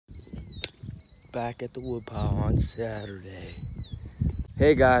back at the woodpile on Saturday.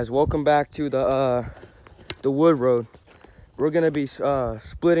 Hey guys, welcome back to the wood road. We're gonna be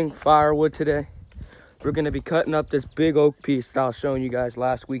splitting firewood today. We're gonna be cutting up this big oak piece that I was showing you guys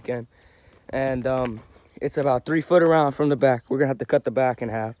last weekend, and it's about 3 foot around from the back. We're gonna have to cut the back in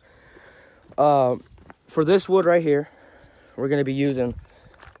half. For this wood right here, we're gonna be using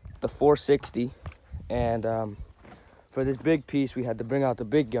the 460, and for this big piece, we had to bring out the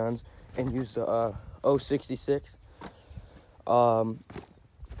big guns and use the 066. We're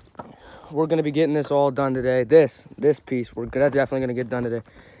gonna be getting this all done today. This piece, we're definitely gonna get done today.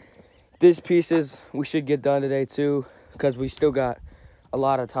 These pieces we should get done today too, because we still got a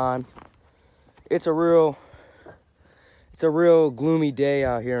lot of time. It's a real gloomy day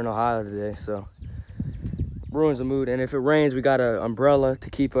out here in Ohio today, so ruins the mood. And if it rains, we got an umbrella to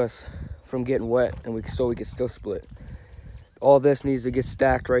keep us from getting wet, and so we can still split. All this needs to get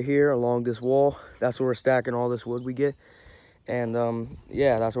stacked right here along this wall. That's where we're stacking all this wood we get. And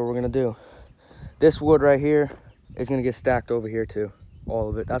yeah, that's what we're gonna do. This wood right here is gonna get stacked over here too, all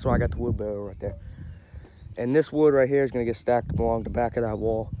of it. That's why I got the wood barrel right there. And this wood right here is gonna get stacked along the back of that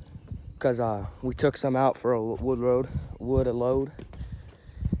wall, because we took some out for a wood load.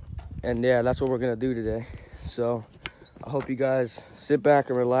 And yeah, that's what we're gonna do today. So I hope you guys sit back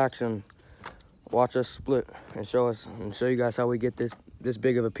and relax and watch us split and show you guys how we get this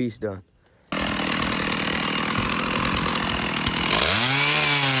big of a piece done.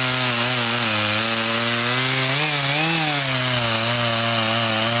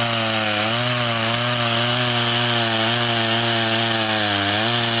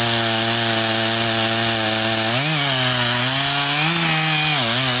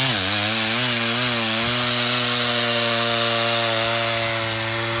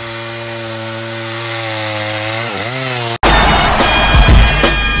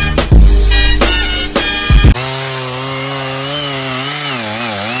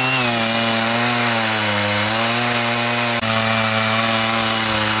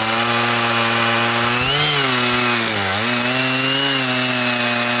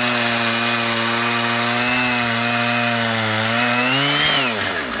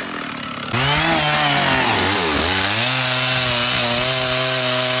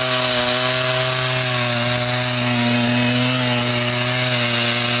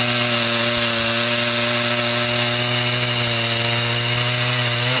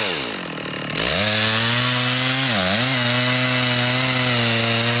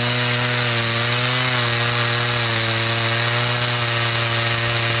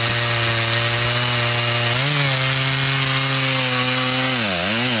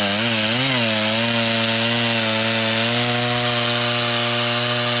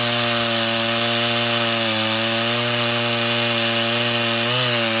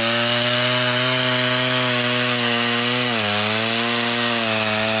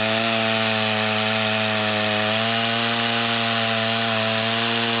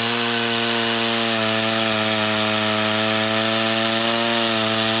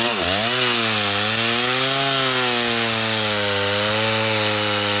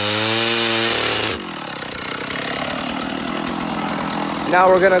 Now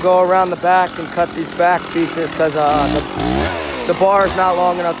we're gonna go around the back and cut these back pieces, because the bar is not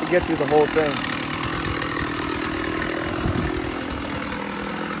long enough to get through the whole thing.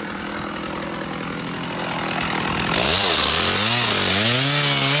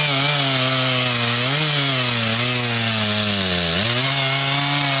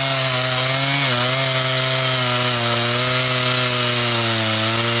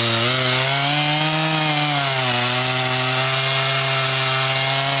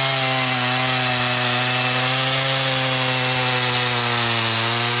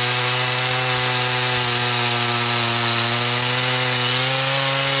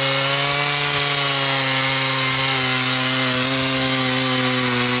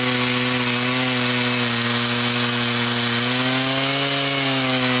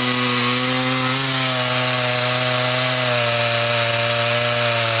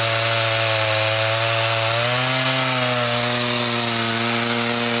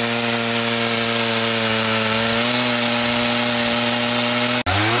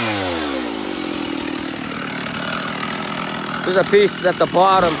 There's a piece at the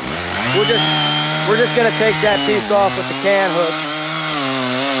bottom. We're just gonna take that piece off with the can hook.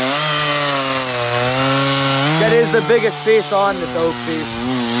 That is the biggest piece on this oak piece.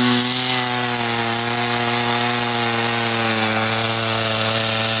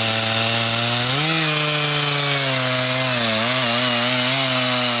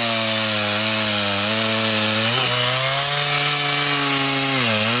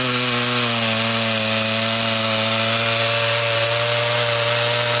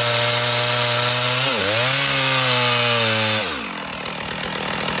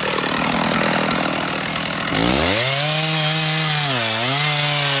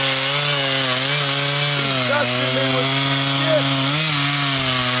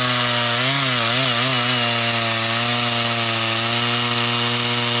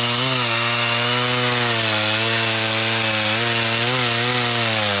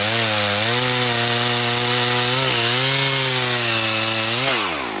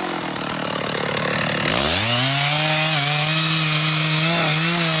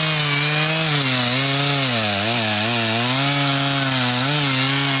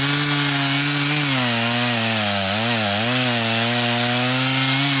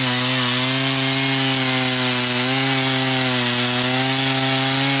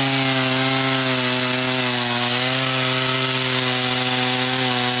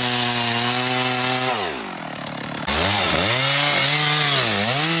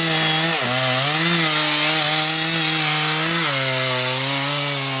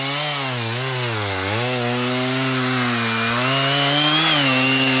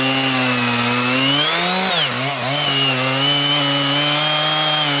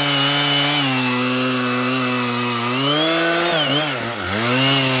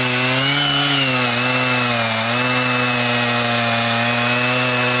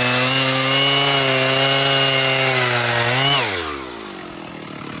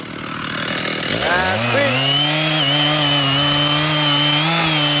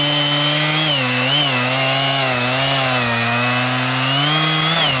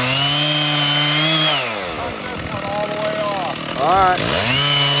 that.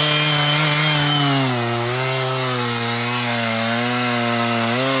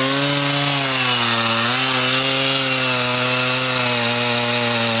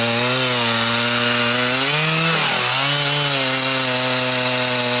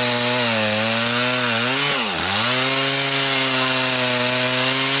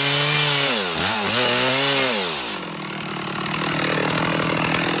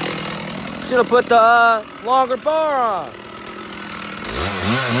 Should have put the longer bar on.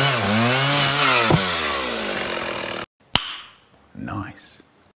 Nice.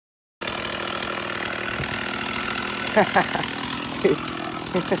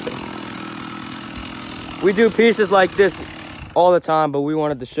 We do pieces like this all the time, but we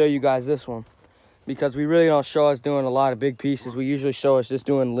wanted to show you guys this one because we really don't show us doing a lot of big pieces. We usually show us just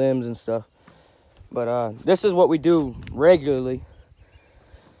doing limbs and stuff. But this is what we do regularly.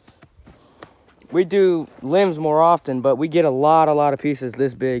 We do limbs more often, but we get a lot of pieces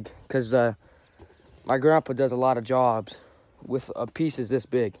this big because my grandpa does a lot of jobs with pieces this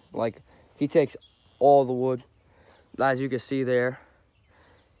big. Like, he takes all the wood, as you can see there.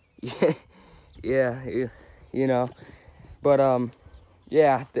 Yeah, you know. But,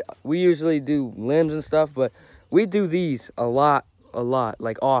 yeah, we usually do limbs and stuff, but we do these a lot,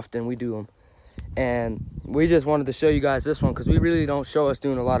 like often we do them. And we just wanted to show you guys this one because we really don't show us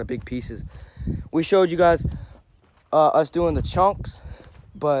doing a lot of big pieces. We showed you guys us doing the chunks,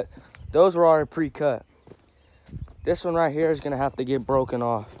 but those were already pre-cut. This one right here is going to have to get broken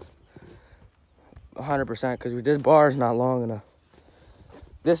off 100% because this bar is not long enough.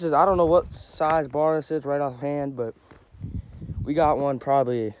 This is, I don't know what size bar this is right offhand, but we got one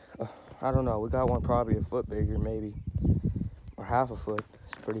probably, I don't know, we got one probably a foot bigger maybe, or half a foot.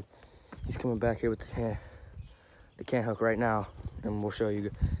 It's pretty, he's coming back here with the can hook right now, and we'll show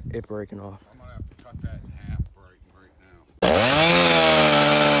you it breaking off. I'm gonna have to cut that in half right now.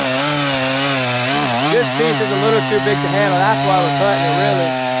 This piece is a little too big to handle. That's why we're cutting it, really.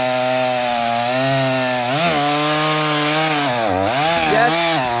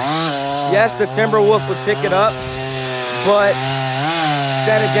 Yes, the Timberwolf would pick it up, but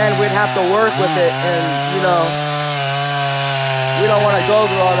then again, we'd have to work with it, and you know, we don't want to go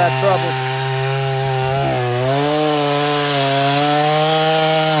through all that trouble.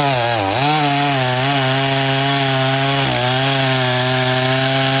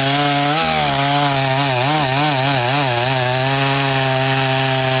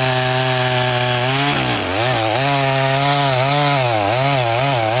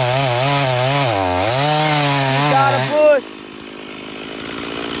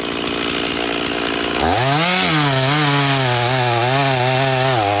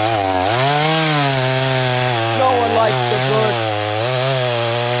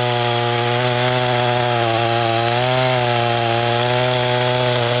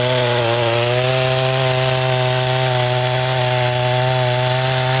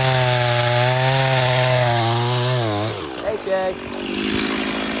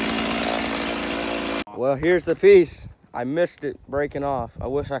 Well, here's the piece. I missed it breaking off. I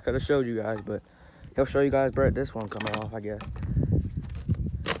wish I could have showed you guys, but he'll show you guys this one coming off, I guess.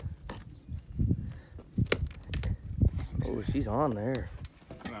 Oh, she's on there.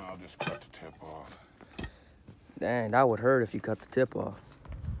 No, I'll just cut the tip off. Dang, that would hurt if you cut the tip off.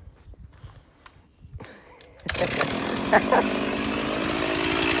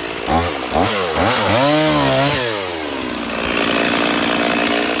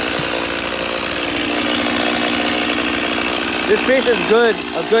 This piece is good,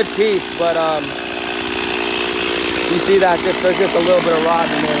 a good piece, but you see that there's just a little bit of rod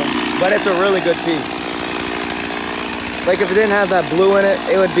in there, but it's a really good piece. Like if it didn't have that blue in it,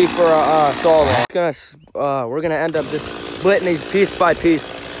 it would be for a saw log. We're gonna end up just splitting these piece by piece.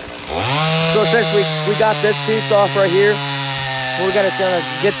 So since we got this piece off right here, we're gonna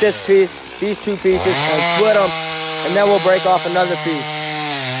get this piece, these two pieces, and split them, and then we'll break off another piece.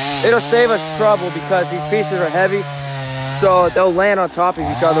 It'll save us trouble because these pieces are heavy. So they'll land on top of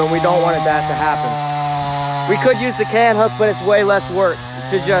each other, and we don't want that to happen. We could use the can hook, but it's way less work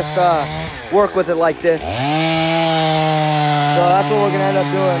to just work with it like this. So that's what we're gonna end up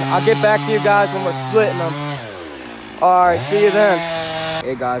doing. I'll get back to you guys when we're splitting them. All right, see you then.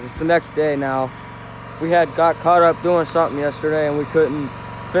 Hey guys, it's the next day now. We got caught up doing something yesterday, and we couldn't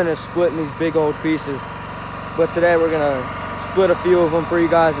finish splitting these big old pieces. But today we're gonna split a few of them for you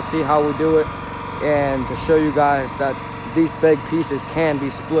guys to see how we do it, and to show you guys that these big pieces can be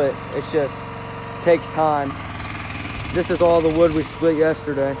split. It just takes time. This is all the wood we split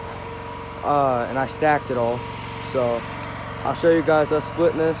yesterday, and I stacked it all. So I'll show you guys us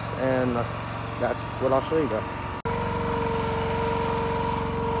splitting this, and that's what I'll show you guys.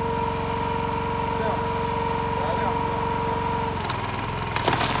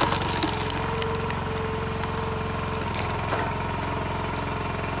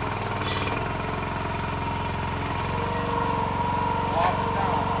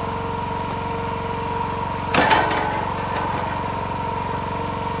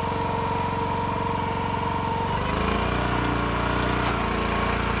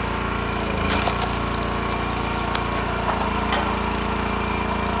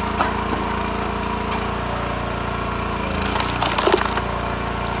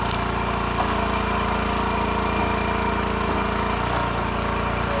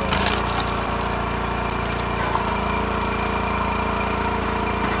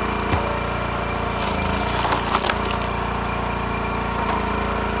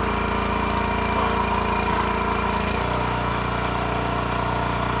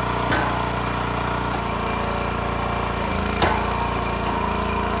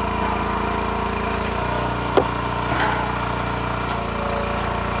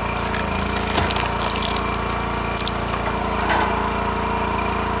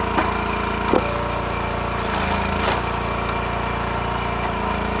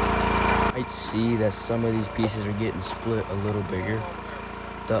 see that some of these pieces are getting split a little bigger.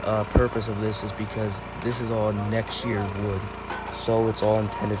 The purpose of this is because this is all next year's wood. So it's all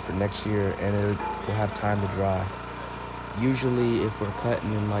intended for next year, and it will have time to dry. Usually if we're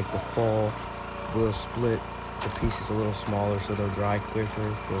cutting in like the fall, we'll split the pieces a little smaller so they'll dry quicker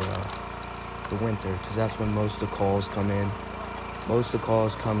for the winter, because that's when most of the calls come in. Most of the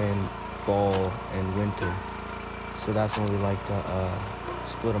calls come in fall and winter. So that's when we like to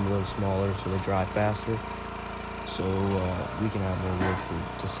split them a little smaller so they dry faster, so we can have more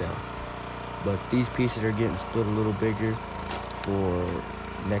wood to sell. But these pieces are getting split a little bigger for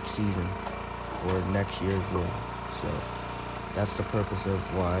next season or next year's wood. So that's the purpose of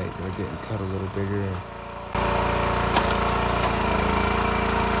why they're getting cut a little bigger.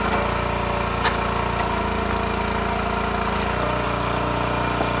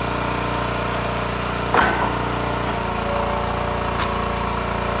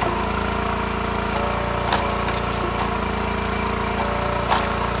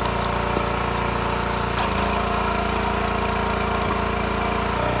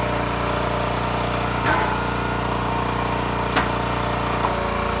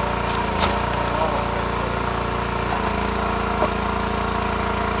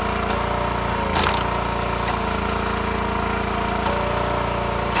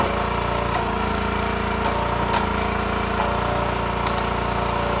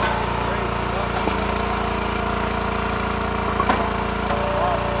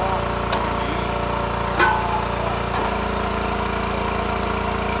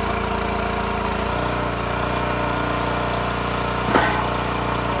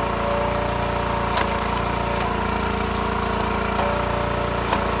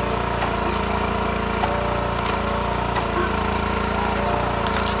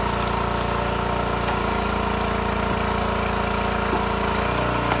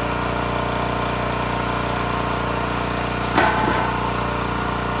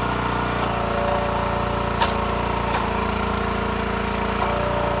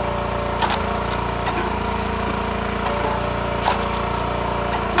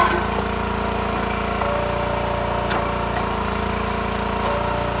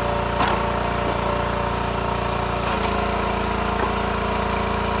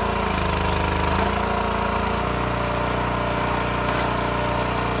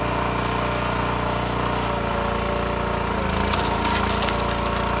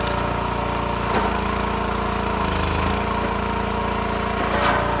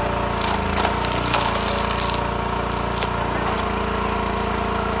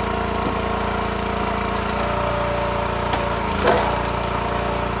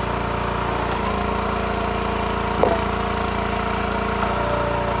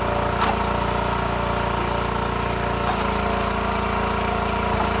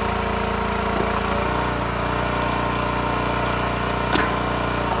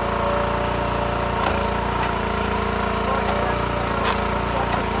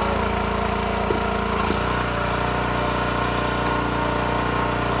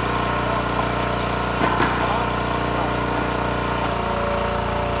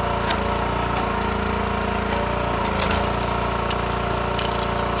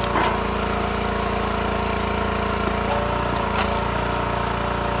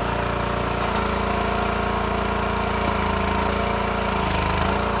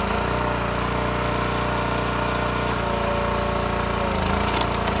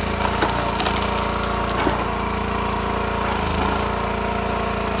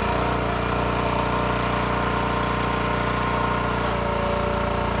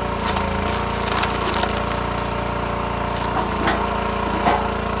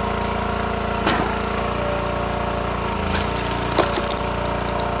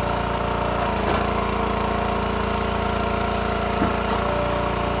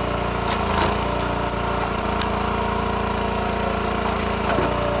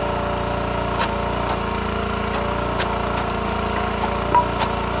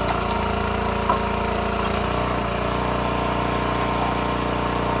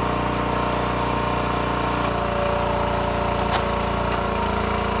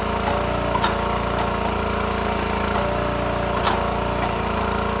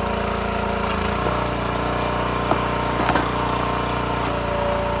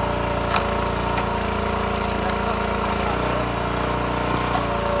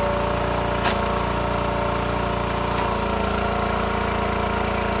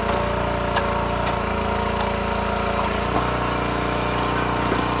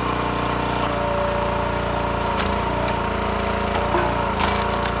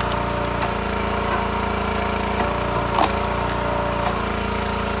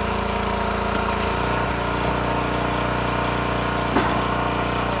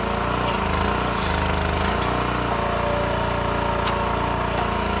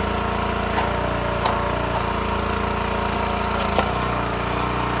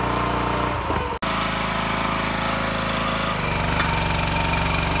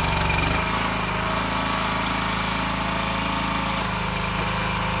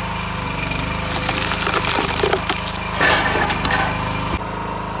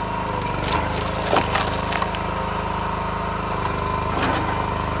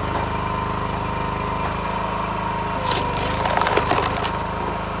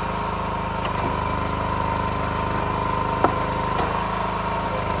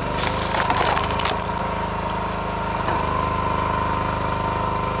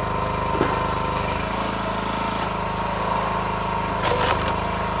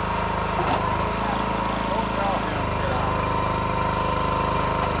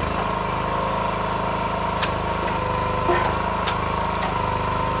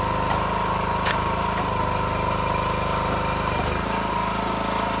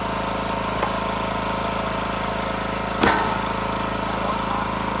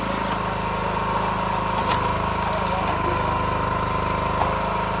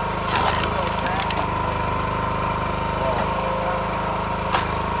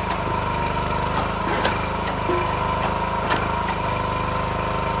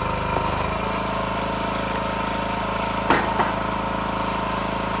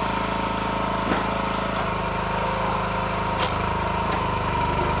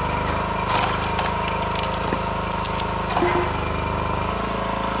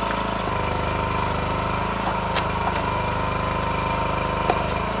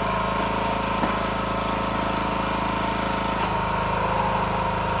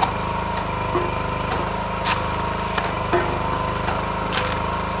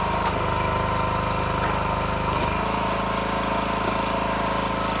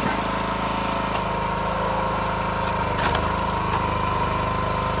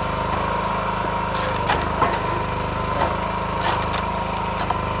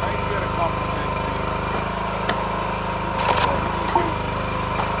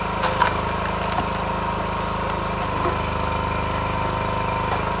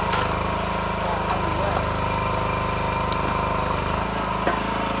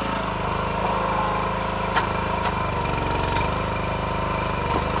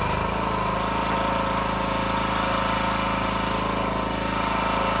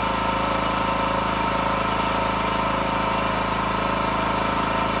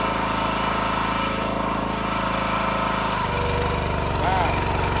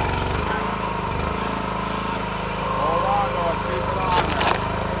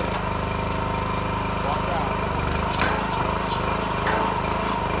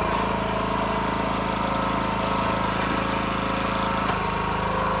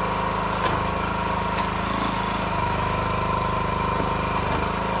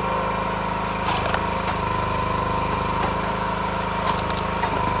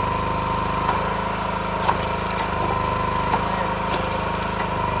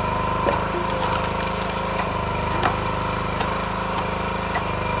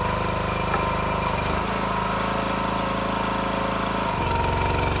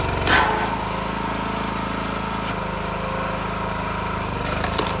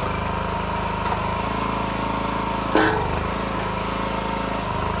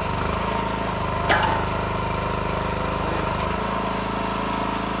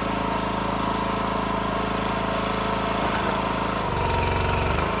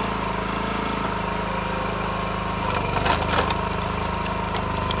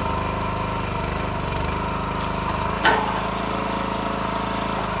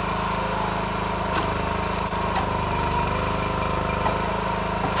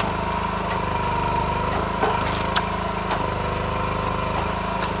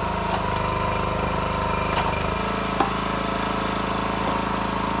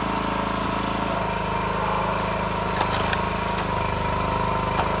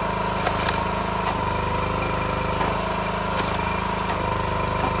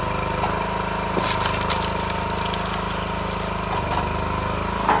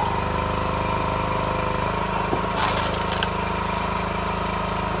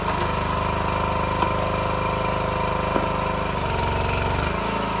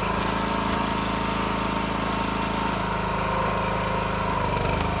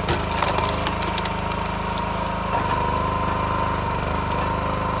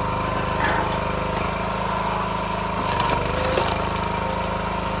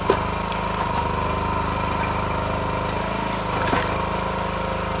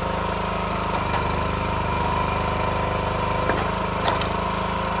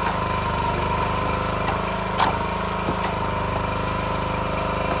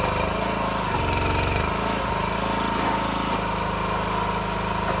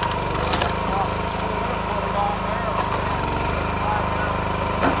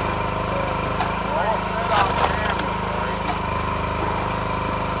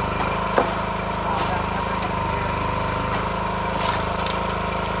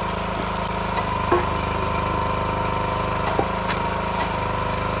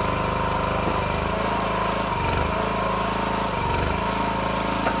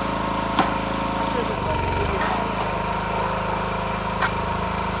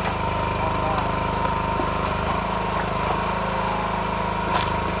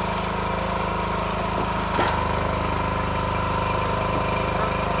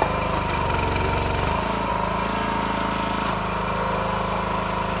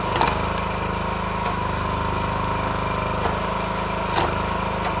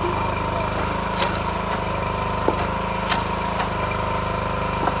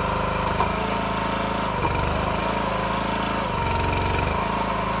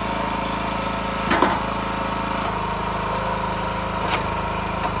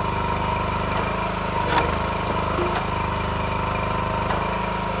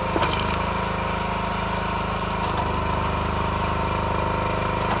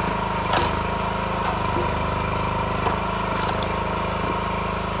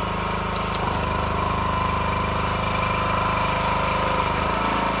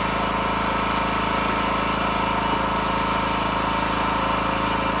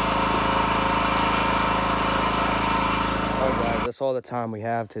 that's all the time we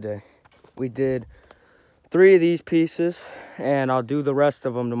have today. We did 3 of these pieces, and I'll do the rest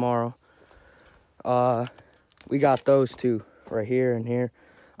of them tomorrow. We got those 2 right here and here.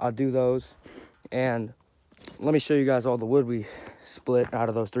 I'll do those, and let me show you guys all the wood we split out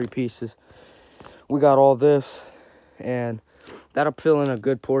of those 3 pieces. We got all this, and that'll fill in a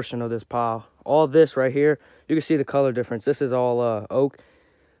good portion of this pile. All this right here, you can see the color difference. This is all oak,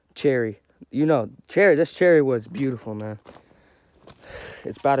 cherry. You know, cherry. This cherry wood's beautiful, man.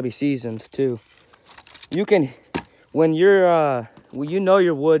 It's about to be seasoned too. You can, when you're, well, you know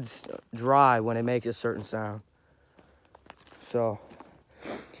your wood's dry when it makes a certain sound. So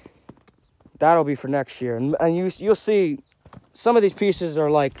that'll be for next year, and you'll see some of these pieces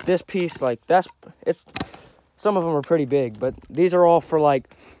are like this piece, like that's it. Some of them are pretty big, but these are all for like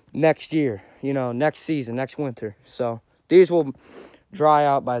next year, you know, next season, next winter. So these will dry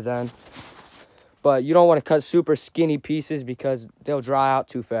out by then. But you don't want to cut super skinny pieces because they'll dry out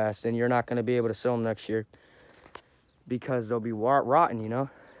too fast and you're not going to be able to sell them next year because they'll be rotten, you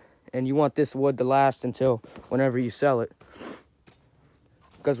know. And you want this wood to last until whenever you sell it.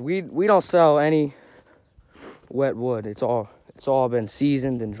 Because we don't sell any wet wood. It's all been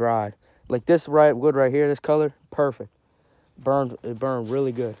seasoned and dried. Like this wood right here, this color, perfect. It burned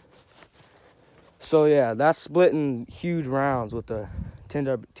really good. So yeah, that's splitting huge rounds with the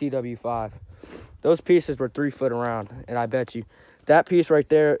TW-5. Those pieces were 3 foot around, and I bet you that piece right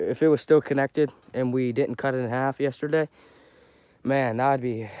there, if it was still connected and we didn't cut it in half yesterday, man, that'd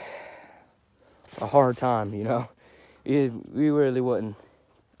be a hard time, you know. We really wouldn't.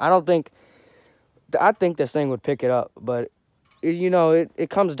 I think this thing would pick it up, but you know, it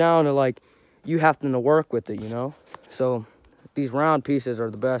comes down to like you have to work with it, you know. So these round pieces are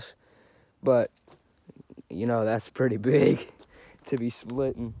the best, but you know, that's pretty big to be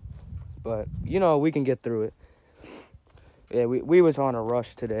splitting. But you know, we can get through it. Yeah, we was on a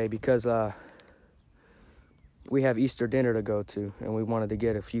rush today because we have Easter dinner to go to, and we wanted to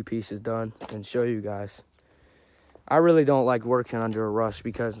get a few pieces done and show you guys. I really don't like working under a rush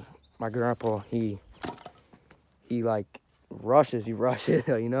because my grandpa, he like rushes, you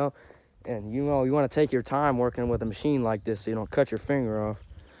know. And you know, you want to take your time working with a machine like this so you don't cut your finger off.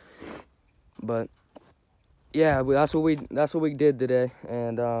 But yeah, that's what we did today,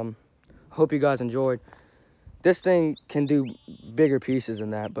 and hope you guys enjoyed. This thing can do bigger pieces than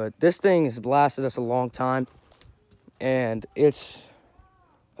that, but this thing has lasted us a long time, and it's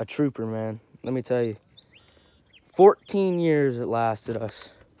a trooper, man. Let me tell you, 14 years it lasted us.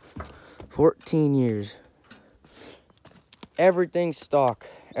 14 years. Everything's stock.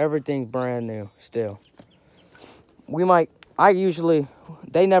 Everything's brand new still.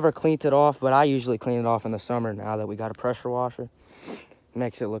 They never cleaned it off, but I usually clean it off in the summer now that we got a pressure washer.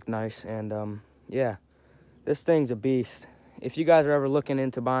 Makes it look nice, and yeah, this thing's a beast. If you guys are ever looking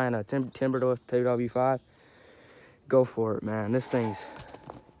into buying a Timberwolf TW-5, go for it, man. This thing's,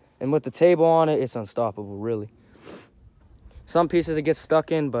 and with the table on it, it's unstoppable, really. Some pieces it gets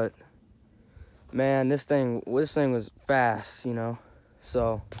stuck in, but man, this thing was fast, you know,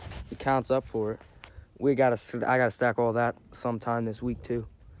 so it counts up for it. I gotta stack all that sometime this week too,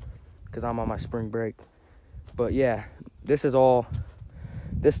 because I'm on my spring break. But yeah, this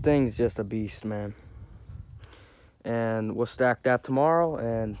thing's just a beast, man. And we'll stack that tomorrow,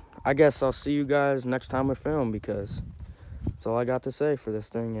 and I guess I'll see you guys next time we film, because that's all I got to say for this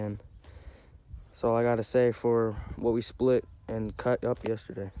thing, and that's all I got to say for what we split and cut up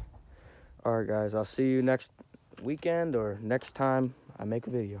yesterday. All right, guys, I'll see you next weekend or next time I make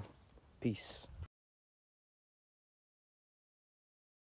a video. Peace.